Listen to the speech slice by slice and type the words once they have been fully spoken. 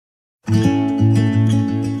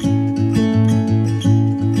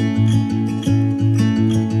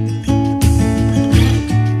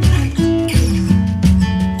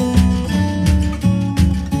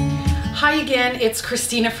it's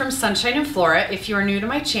Christina from Sunshine and Flora. If you are new to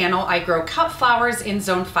my channel, I grow cut flowers in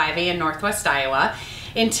Zone 5A in Northwest Iowa.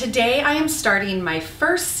 And today I am starting my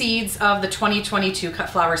first seeds of the 2022 cut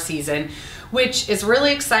flower season, which is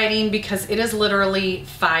really exciting because it is literally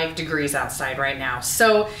 5 degrees outside right now.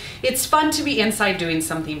 So it's fun to be inside doing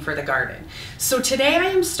something for the garden. So today I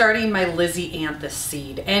am starting my Lisianthus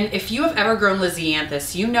seed. And if you have ever grown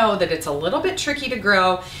Lisianthus, you know that it's a little bit tricky to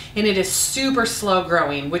grow and it is super slow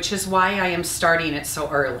growing, which is why I am starting it so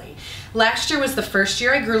early. Last year was the first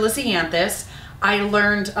year I grew Lisianthus. I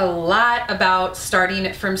learned a lot about starting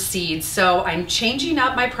it from seeds, so I'm changing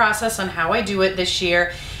up my process on how I do it this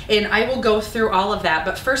year, and I will go through all of that.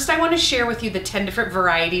 But first I want to share with you the 10 different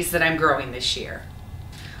varieties that I'm growing this year.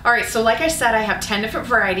 All right, so like I said, I have 10 different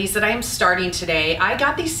varieties that I am starting today. I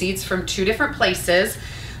got these seeds from 2 different places.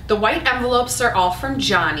 The white envelopes are all from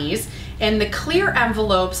Johnny's, and the clear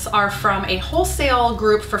envelopes are from a wholesale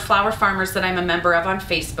group for flower farmers that I'm a member of on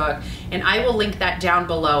Facebook, and I will link that down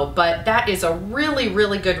below. But that is a really,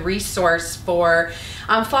 really good resource for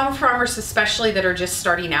flower farmers, especially that are just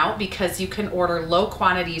starting out, because you can order low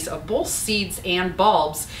quantities of both seeds and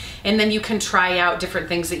bulbs, and then you can try out different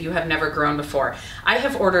things that you have never grown before. I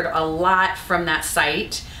have ordered a lot from that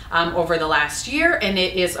site over the last year, and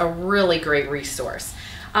it is a really great resource.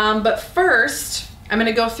 But first, I'm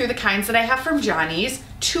gonna go through the kinds that I have from Johnny's.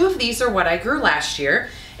 2 of these are what I grew last year,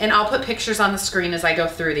 and I'll put pictures on the screen as I go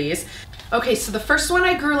through these. Okay, so the first one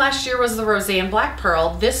I grew last year was the Roseanne Black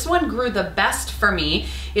Pearl. This one grew the best for me.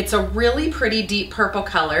 It's a really pretty deep purple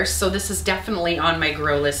color, so this is definitely on my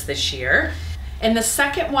grow list this year. And the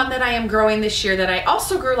second one that I am growing this year that I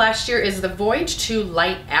also grew last year is the Voyage 2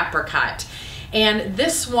 Light Apricot. And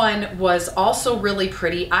this one was also really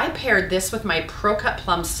pretty. I paired this with my Pro Cut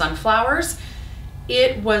Plum sunflowers.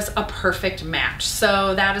 It was a perfect match.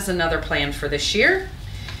 So that is another plan for this year.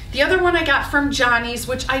 The other one I got from Johnny's,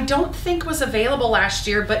 which I don't think was available last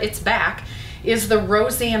year, but it's back, is the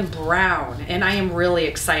Roseanne Brown. And I am really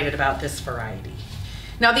excited about this variety.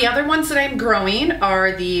 Now the other ones that I'm growing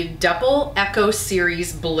are the Double Echo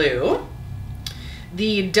Series Blue,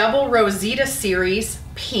 the Double Rosita Series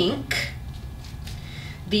Pink,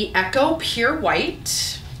 the Echo Pure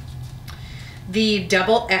White, the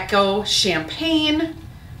Double Echo Champagne,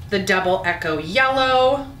 the Double Echo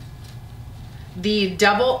Yellow, the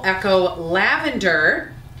Double Echo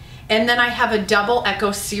Lavender, and then I have a Double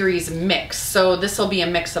Echo Series Mix. So this will be a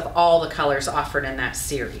mix of all the colors offered in that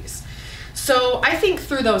series. So I think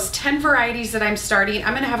through those 10 varieties that I'm starting,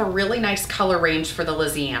 I'm gonna have a really nice color range for the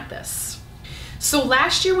Lisianthus. So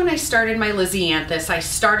last year when I started my Lisianthus, I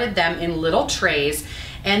started them in little trays,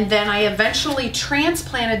 and then I eventually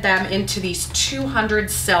transplanted them into these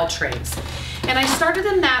 200 cell trays. And I started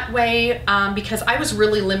them that way because I was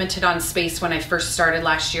really limited on space when I first started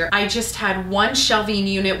last year. I just had 1 shelving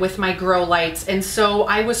unit with my grow lights, and so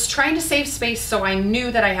I was trying to save space, so I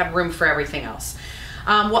knew that I had room for everything else.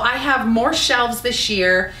 Well, I have more shelves this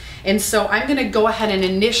year, and so I'm gonna go ahead and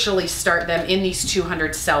initially start them in these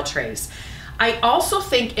 200 cell trays. I also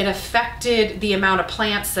think it affected the amount of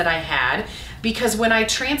plants that I had, because when I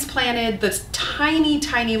transplanted the tiny,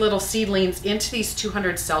 tiny little seedlings into these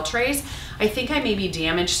 200 cell trays, I think I maybe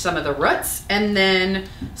damaged some of the roots, and then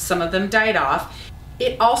some of them died off.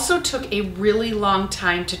 It also took a really long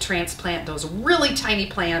time to transplant those really tiny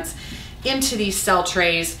plants into these cell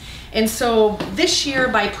trays. And so this year,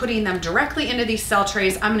 by putting them directly into these cell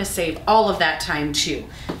trays, I'm gonna save all of that time too.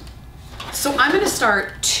 So I'm gonna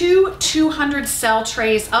start 2 200 cell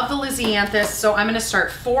trays of the Lisianthus. So I'm gonna start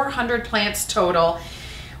 400 plants total,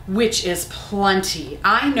 which is plenty.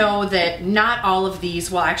 I know that not all of these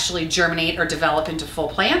will actually germinate or develop into full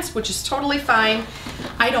plants, which is totally fine.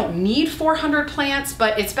 I don't need 400 plants,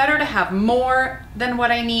 but it's better to have more than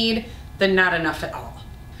what I need than not enough at all.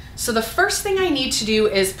 So the first thing I need to do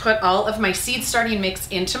is put all of my seed starting mix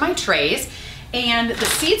into my trays. And the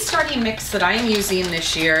seed starting mix that I am using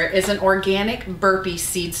this year is an organic burpee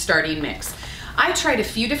seed starting mix. I tried a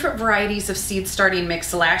few different varieties of seed starting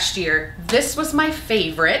mix last year. This was my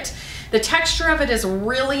favorite. The texture of it is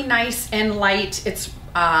really nice and light. It's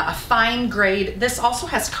a fine grade. This also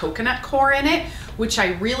has coconut core in it, which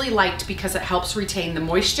I really liked because it helps retain the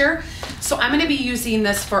moisture. So I'm gonna be using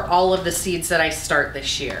this for all of the seeds that I start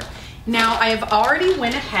this year. Now I have already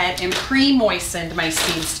went ahead and pre-moistened my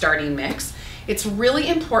seed starting mix. It's really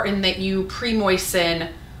important that you pre-moisten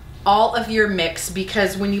all of your mix,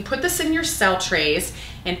 because when you put this in your cell trays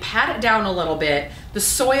and pat it down a little bit, the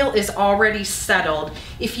soil is already settled.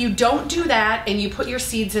 If you don't do that and you put your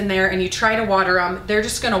seeds in there and you try to water them, they're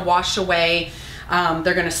just gonna wash away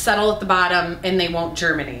They're gonna settle at the bottom and they won't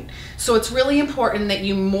germinate. So it's really important that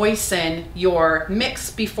you moisten your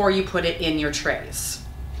mix before you put it in your trays.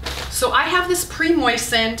 So I have this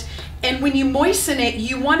pre-moistened, and when you moisten it,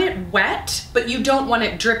 you want it wet, but you don't want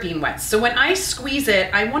it dripping wet. So when I squeeze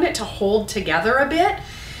it, I want it to hold together a bit,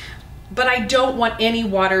 but I don't want any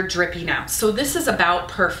water dripping out. So this is about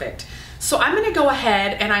perfect. So I'm gonna go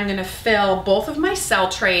ahead and I'm gonna fill both of my cell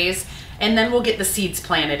trays, and then we'll get the seeds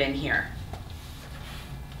planted in here.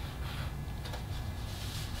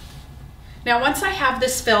 Now, once I have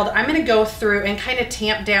this filled, I'm gonna go through and kind of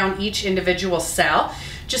tamp down each individual cell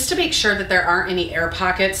just to make sure that there aren't any air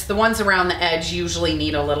pockets. The ones around the edge usually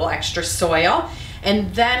need a little extra soil.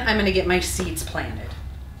 And then I'm gonna get my seeds planted.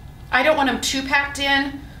 I don't want them too packed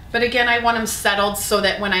in, but again, I want them settled so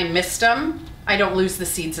that when I mist them, I don't lose the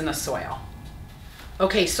seeds in the soil.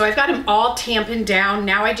 Okay, so I've got them all tamping down.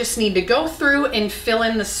 Now I just need to go through and fill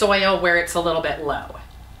in the soil where it's a little bit low.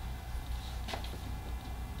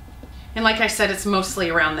 And like I said, it's mostly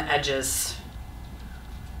around the edges.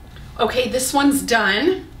 Okay, this one's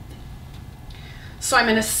done. So I'm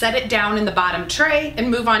gonna set it down in the bottom tray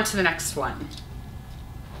and move on to the next one.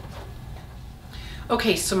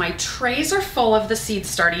 Okay, so my trays are full of the seed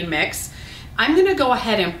starting mix. I'm gonna go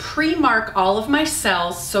ahead and pre-mark all of my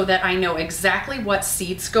cells so that I know exactly what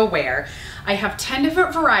seeds go where. I have 10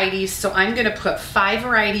 different varieties, so I'm gonna put 5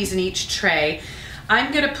 varieties in each tray.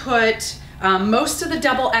 I'm gonna put most of the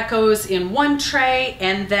double echoes in one tray,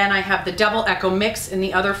 and then I have the double echo mix in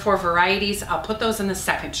the other 4 varieties. I'll put those in the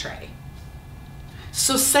second tray.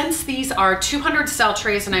 So since these are 200 cell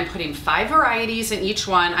trays and I'm putting 5 varieties in each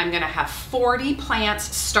one, I'm gonna have 40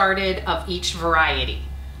 plants started of each variety,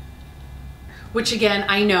 which again,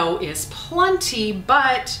 I know is plenty,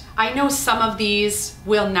 but I know some of these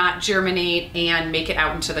will not germinate and make it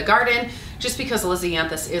out into the garden just because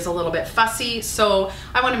Lisianthus is a little bit fussy. So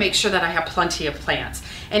I wanna make sure that I have plenty of plants.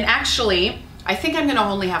 And actually, I think I'm gonna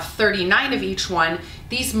only have 39 of each one.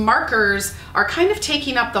 These markers are kind of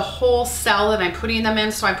taking up the whole cell that I'm putting them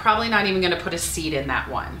in, so I'm probably not even gonna put a seed in that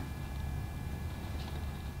one.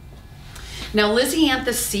 Now,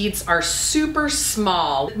 Lisianthus seeds are super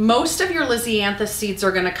small. Most of your Lisianthus seeds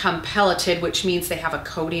are gonna come pelleted, which means they have a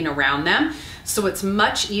coating around them. So it's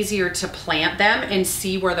much easier to plant them and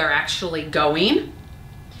see where they're actually going.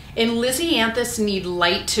 And Lisianthus need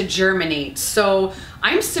light to germinate. So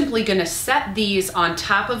I'm simply gonna set these on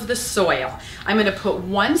top of the soil. I'm gonna put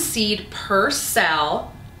 1 seed per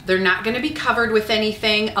cell. They're not gonna be covered with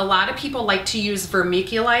anything. A lot of people like to use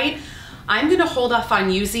vermiculite. I'm gonna hold off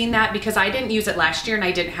on using that because I didn't use it last year and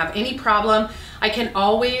I didn't have any problem. I can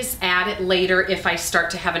always add it later if I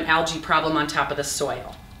start to have an algae problem on top of the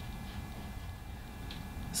soil.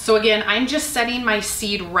 So again, I'm just setting my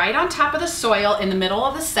seed right on top of the soil in the middle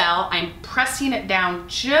of the cell. I'm pressing it down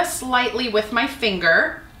just lightly with my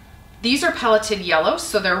finger. These are pelleted yellow,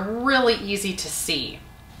 so they're really easy to see.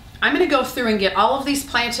 I'm gonna go through and get all of these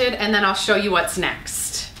planted and then I'll show you what's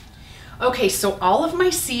next. Okay, so all of my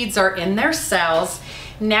seeds are in their cells.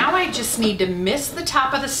 Now I just need to mist the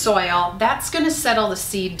top of the soil. That's gonna settle the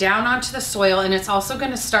seed down onto the soil, and it's also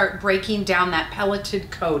gonna start breaking down that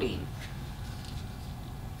pelleted coating.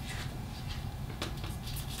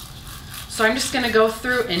 So I'm just gonna go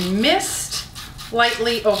through and mist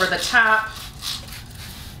lightly over the top.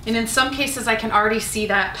 And in some cases I can already see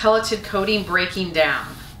that pelleted coating breaking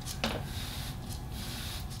down.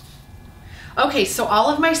 Okay, so all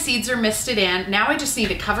of my seeds are misted in. Now I just need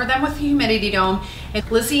to cover them with a humidity dome. And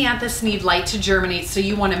Lisianthus need light to germinate, so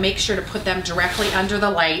you wanna make sure to put them directly under the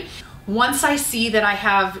light. Once I see that I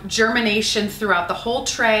have germination throughout the whole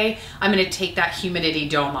tray, I'm gonna take that humidity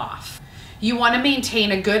dome off. You want to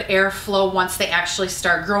maintain a good airflow once they actually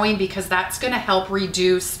start growing because that's going to help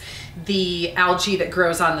reduce the algae that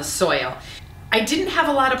grows on the soil. I didn't have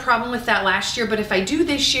a lot of problem with that last year, but if I do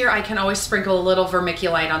this year, I can always sprinkle a little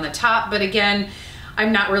vermiculite on the top. But again,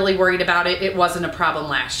 I'm not really worried about it. It wasn't a problem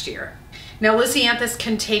last year. Now, Lisianthus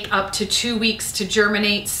can take up to 2 weeks to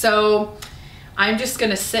germinate, so I'm just going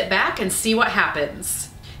to sit back and see what happens.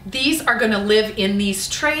 These are going to live in these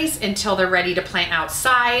trays until they're ready to plant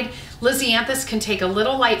outside. Lisianthus can take a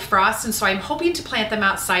little light frost, and so I'm hoping to plant them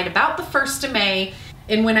outside about the 1st of May.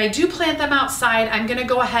 And when I do plant them outside, I'm gonna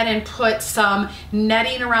go ahead and put some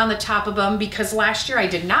netting around the top of them because last year I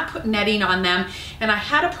did not put netting on them and I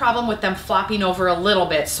had a problem with them flopping over a little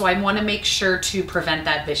bit, so I wanna make sure to prevent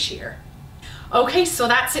that this year. Okay, so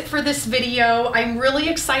that's it for this video. I'm really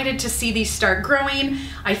excited to see these start growing.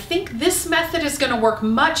 I think this method is gonna work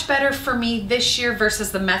much better for me this year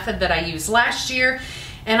versus the method that I used last year.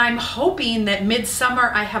 And I'm hoping that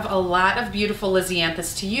midsummer I have a lot of beautiful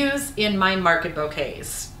Lisianthus to use in my market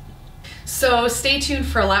bouquets. So stay tuned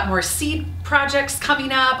for a lot more seed projects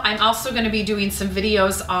coming up. I'm also going to be doing some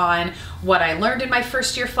videos on what I learned in my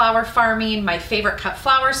first year flower farming, my favorite cut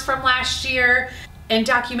flowers from last year, and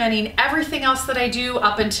documenting everything else that I do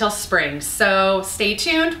up until spring. So stay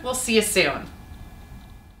tuned. We'll see you soon.